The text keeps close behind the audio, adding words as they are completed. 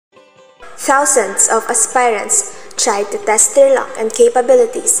Thousands of aspirants tried to test their luck and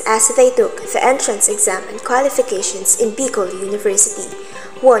capabilities as they took the entrance exam and qualifications in Bicol University,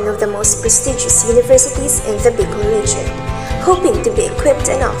 one of the most prestigious universities in the Bicol region, hoping to be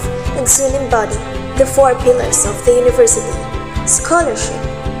equipped enough and soon embody the four pillars of the university: scholarship,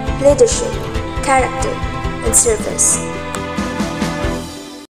 leadership, character, and service.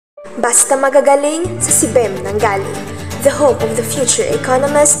 Basta magagaling sa Sibem ng galing, the home of the future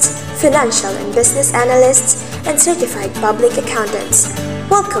economists, financial and business analysts, and certified public accountants.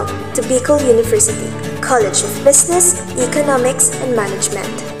 Welcome to Bicol University, College of Business, Economics, and Management.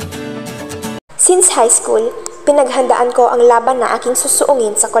 Since high school, pinaghandaan ko ang laban na aking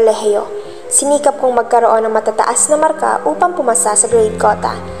susuungin sa kolehiyo. Sinikap kong magkaroon ng matataas na marka upang pumasa sa grade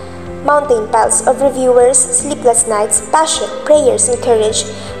quota. Mountain piles of reviewers, sleepless nights, passion, prayers, and courage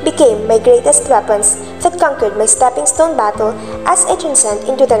became my greatest weapons that conquered my stepping stone battle as I transcend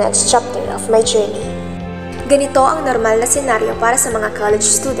into the next chapter of my journey. Ganito ang normal na senaryo para sa mga college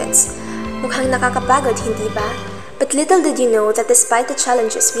students. Mukhang nakakapagod, hindi ba? But little did you know that despite the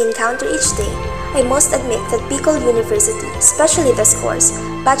challenges we encounter each day, I must admit that Bicol University, especially this course,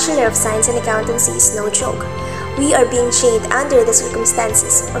 Bachelor of Science in Accountancy, is no joke. We are being chained under the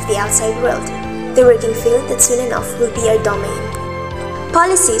circumstances of the outside world, the working field that soon enough will be our domain.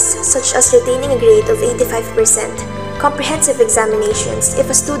 Policies such as retaining a grade of 85%, comprehensive examinations if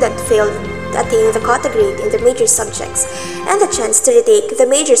a student failed to attain the quota grade in the major subjects, and the chance to retake the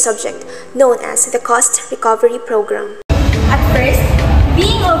major subject known as the Cost Recovery Program. At first,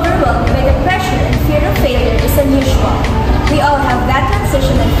 being overwhelmed by the pressure and fear of failure is unusual. We all have that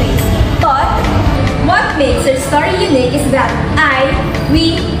transitional phase. But what makes our story unique is that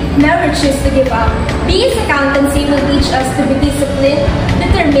we never choose to give up. BS Accountancy will teach us to be disciplined,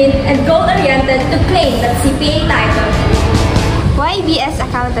 determined, and goal-oriented to claim that CPA title. Why BS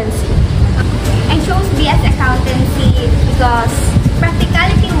Accountancy? I chose BS Accountancy because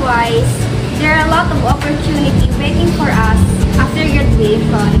practicality-wise, there are a lot of opportunity waiting for us after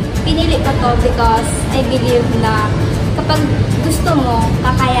graduation. Pinili ko to because I believe na kapag gusto mo,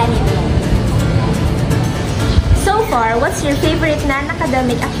 kakayanin mo. So far, what's your favorite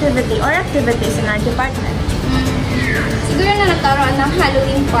non-academic activity or activities in our department? Siguro na nagkaroon ng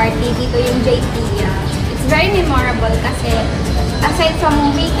Halloween party dito yung JT. It's very memorable kasi aside from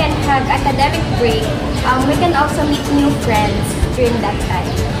we can have academic break, we can also meet new friends during that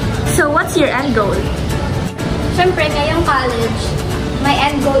time. So what's your end goal? Siyempre, ngayong college, my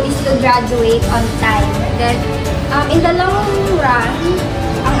end goal is to graduate on time. Then, in the long run,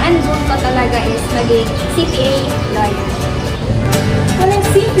 ang end goal ko talaga is maging CPA lawyer. Walang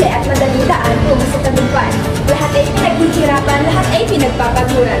simple at madaling daan kung sa tagumpay. Lahat ay pinaghihirapan, lahat ay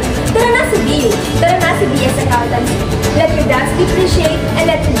pinagpapaguran. Tara na sa BU, tara na sa BS Accountancy. Let your dance be appreciated and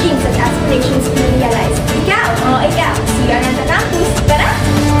let your